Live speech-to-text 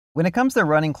When it comes to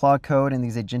running Claude Code and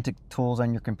these agentic tools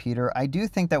on your computer, I do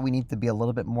think that we need to be a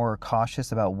little bit more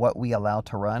cautious about what we allow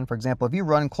to run. For example, if you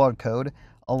run Claude Code,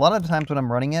 a lot of the times when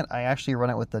I'm running it, I actually run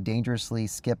it with the dangerously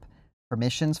skip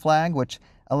permissions flag, which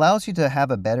allows you to have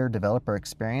a better developer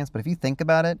experience. But if you think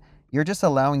about it, you're just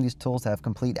allowing these tools to have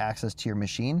complete access to your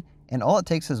machine. And all it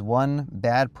takes is one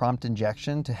bad prompt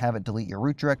injection to have it delete your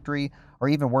root directory, or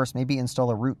even worse, maybe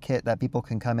install a rootkit that people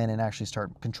can come in and actually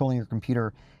start controlling your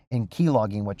computer and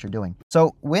keylogging what you're doing.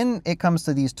 So when it comes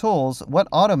to these tools, what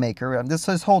Automaker,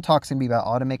 this whole talk's gonna be about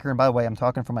Automaker, and by the way, I'm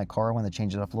talking from my car when they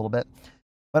change it up a little bit,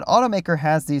 but Automaker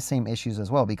has these same issues as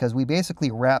well, because we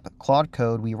basically wrap Claude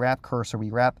Code, we wrap Cursor, we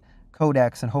wrap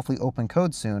Codex, and hopefully Open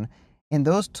Code soon, and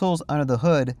those tools under the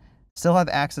hood still have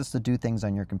access to do things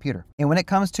on your computer. And when it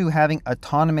comes to having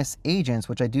autonomous agents,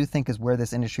 which I do think is where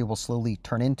this industry will slowly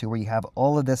turn into, where you have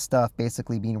all of this stuff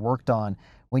basically being worked on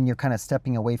when you're kind of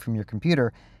stepping away from your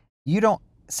computer, you don't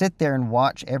sit there and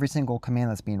watch every single command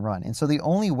that's being run. And so the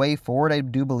only way forward, I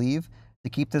do believe, to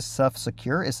keep this stuff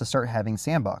secure is to start having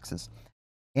sandboxes.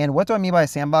 And what do I mean by a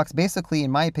sandbox? Basically, in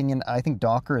my opinion, I think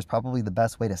Docker is probably the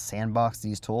best way to sandbox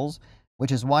these tools,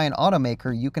 which is why in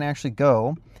Automaker, you can actually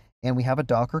go and we have a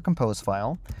Docker compose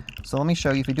file. So let me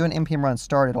show you. If you do an npm run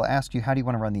start, it'll ask you, how do you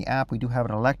want to run the app? We do have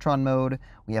an Electron mode,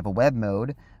 we have a web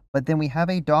mode, but then we have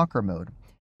a Docker mode.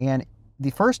 And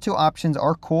the first two options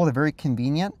are cool, they're very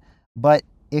convenient, but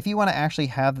if you want to actually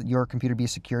have your computer be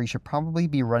secure, you should probably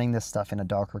be running this stuff in a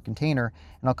Docker container,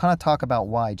 and I'll kind of talk about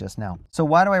why just now. So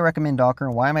why do I recommend Docker,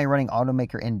 and why am I running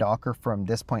Automaker in Docker from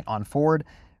this point on forward?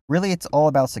 Really, it's all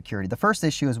about security. The first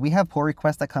issue is we have pull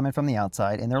requests that come in from the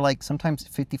outside, and they're like sometimes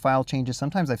 50 file changes.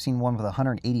 Sometimes I've seen one with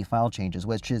 180 file changes,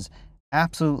 which is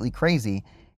absolutely crazy.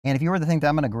 And if you were to think that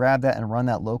I'm going to grab that and run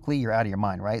that locally, you're out of your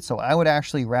mind, right? So I would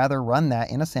actually rather run that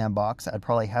in a sandbox. I'd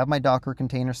probably have my Docker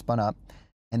container spun up,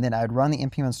 and then I'd run the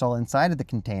npm install inside of the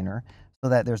container so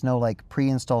that there's no like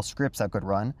pre-install scripts I could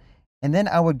run. And then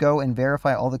I would go and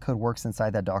verify all the code works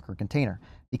inside that Docker container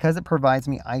because it provides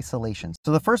me isolation.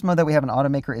 So the first mode that we have in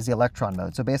Automaker is the Electron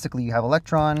mode. So basically you have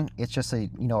Electron, it's just a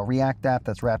React app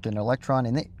that's wrapped in Electron,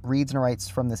 and it reads and writes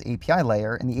from this API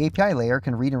layer, and the API layer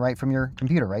can read and write from your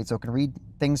computer, right? So it can read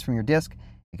things from your disk,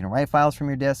 it can write files from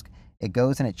your disk, it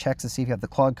goes and it checks to see if you have the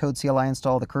Claude Code CLI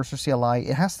installed, the Cursor CLI.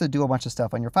 It has to do a bunch of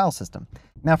stuff on your file system.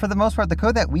 Now, for the most part, the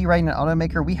code that we write in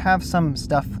Automaker, we have some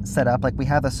stuff set up, like we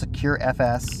have a secure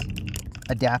FS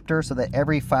adapter so that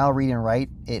every file read and write,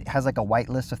 it has like a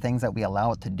whitelist of things that we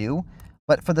allow it to do.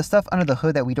 But for the stuff under the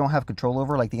hood that we don't have control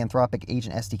over, like the Anthropic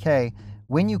Agent SDK,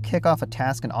 when you kick off a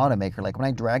task in Automaker, like when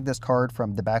I drag this card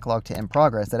from the backlog to in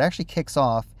progress, that actually kicks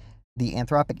off the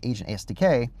Anthropic Agent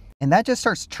SDK, and that just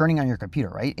starts churning on your computer,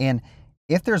 right? And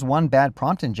if there's one bad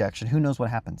prompt injection, who knows what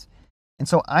happens? And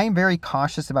so I'm very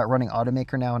cautious about running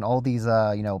Automaker now and all these,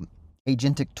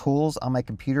 agentic tools on my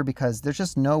computer, because there's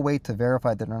just no way to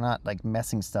verify that they're not like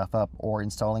messing stuff up or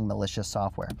installing malicious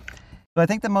software. So I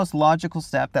think the most logical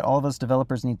step that all of us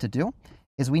developers need to do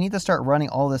is we need to start running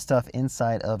all this stuff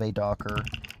inside of a Docker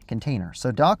container.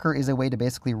 So Docker is a way to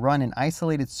basically run an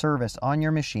isolated service on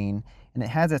your machine, and it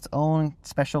has its own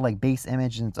special like base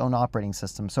image and its own operating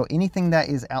system. So anything that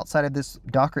is outside of this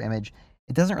Docker image,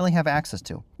 it doesn't really have access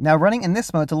to. Now running in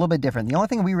this mode, it's a little bit different. The only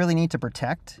thing we really need to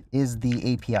protect is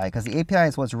the API, because the API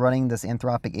is what's running this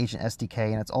Anthropic Agent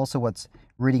SDK, and it's also what's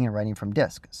reading and writing from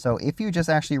disk. So if you just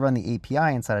actually run the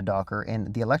API inside of Docker,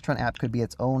 and the Electron app could be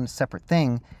its own separate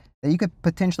thing, that you could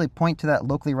potentially point to that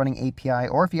locally running API,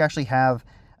 or if you actually have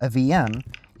a VM,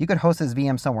 you could host this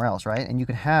VM somewhere else, right? And you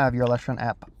could have your Electron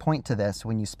app point to this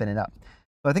when you spin it up.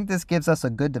 So I think this gives us a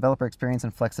good developer experience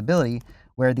and flexibility,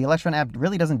 where the Electron app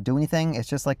really doesn't do anything. It's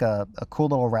just like a cool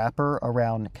little wrapper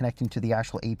around connecting to the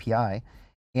actual API.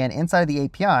 And inside of the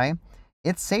API,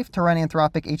 it's safe to run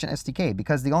Anthropic Agent SDK,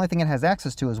 because the only thing it has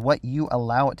access to is what you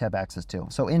allow it to have access to.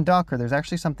 So in Docker, there's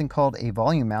actually something called a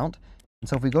volume mount. And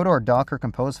so if we go to our Docker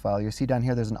compose file, you'll see down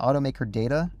here there's an Automaker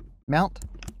data mount.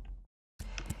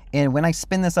 And when I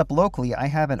spin this up locally, I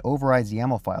have an overrides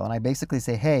YAML file, and I basically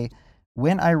say, hey,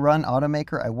 when I run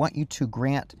Automaker, I want you to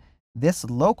grant this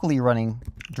locally running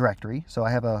directory. So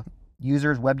I have a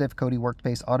users, web dev Kodi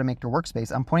workspace, Automaker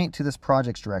workspace. I'm pointing to this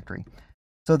projects directory.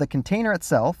 So the container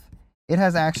itself, it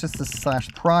has access to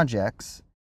 /projects.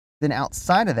 Then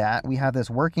outside of that, we have this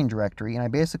working directory, and I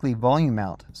basically volume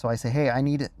mount. So I say, hey, I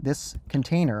need this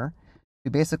container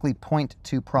to basically point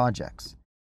to projects.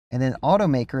 And then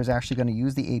Automaker is actually going to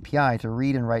use the API to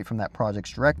read and write from that projects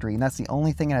directory, and that's the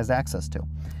only thing it has access to.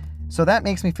 So that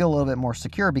makes me feel a little bit more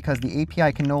secure, because the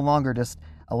API can no longer just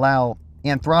allow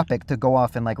Anthropic to go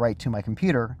off and like write to my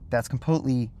computer. That's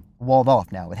completely walled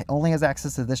off now. It only has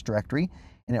access to this directory,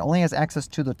 and it only has access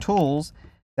to the tools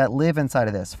that live inside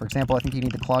of this. For example, I think you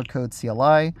need the Claude Code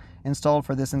CLI installed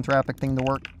for this Anthropic thing to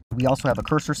work. We also have a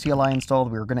Cursor CLI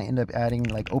installed. We were going to end up adding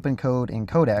like OpenCode and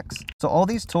Codex. So all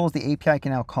these tools the API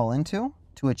can now call into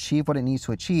to achieve what it needs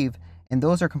to achieve, and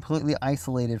those are completely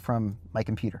isolated from my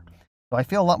computer. So I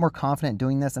feel a lot more confident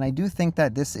doing this, and I do think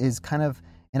that this is kind of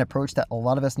an approach that a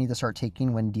lot of us need to start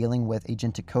taking when dealing with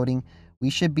agentic coding. We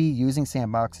should be using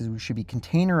sandboxes. We should be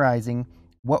containerizing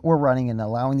what we're running and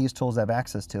allowing these tools to have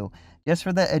access to, just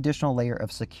for that additional layer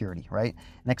of security, right?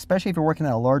 And especially if you're working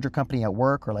at a larger company at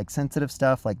work or like sensitive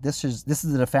stuff, like this is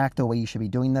the de facto way you should be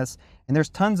doing this. And there's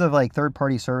tons of like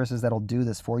third-party services that'll do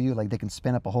this for you. Like they can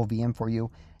spin up a whole VM for you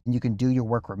and you can do your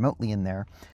work remotely in there.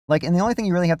 Like, and the only thing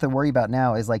you really have to worry about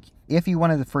now is like, if you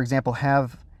wanted to, for example,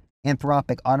 have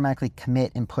Anthropic automatically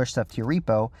commit and push stuff to your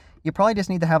repo, you probably just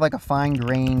need to have like a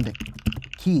fine-grained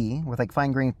key with like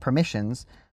fine-grained permissions,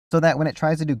 so that when it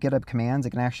tries to do GitHub commands, it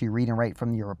can actually read and write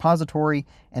from your repository,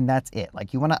 and that's it.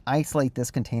 Like you want to isolate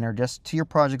this container just to your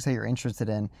projects that you're interested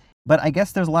in. But I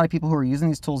guess there's a lot of people who are using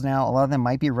these tools now. A lot of them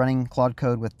might be running Claude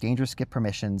Code with dangerous skip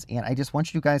permissions, and I just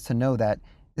want you guys to know that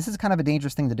this is kind of a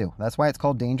dangerous thing to do. That's why it's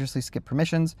called dangerously skip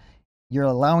permissions. You're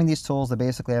allowing these tools to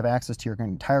basically have access to your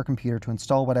entire computer to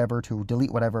install whatever, to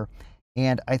delete whatever.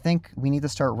 And I think we need to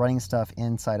start running stuff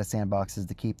inside of sandboxes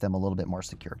to keep them a little bit more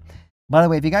secure. By the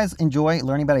way, if you guys enjoy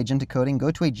learning about agentic coding,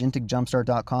 go to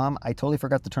agenticjumpstart.com. I totally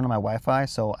forgot to turn on my Wi-Fi,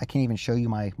 so I can't even show you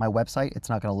my website. It's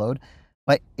not going to load.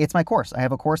 But it's my course. I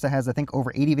have a course that has, I think,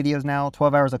 over 80 videos now,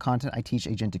 12 hours of content. I teach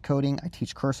agentic coding. I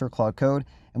teach Cursor, Claude Code.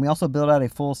 And we also build out a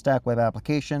full stack web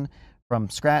application from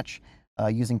scratch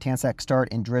using Tanstack Start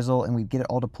and Drizzle, and we get it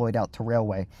all deployed out to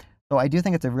Railway. So I do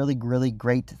think it's a really, really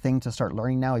great thing to start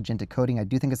learning now, agentic coding. I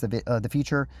do think it's the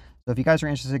future. So if you guys are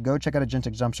interested, go check out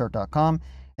agenticjumpstart.com.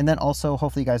 And then also,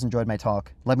 hopefully you guys enjoyed my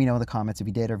talk. Let me know in the comments if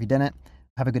you did or if you didn't.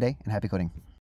 Have a good day and happy coding.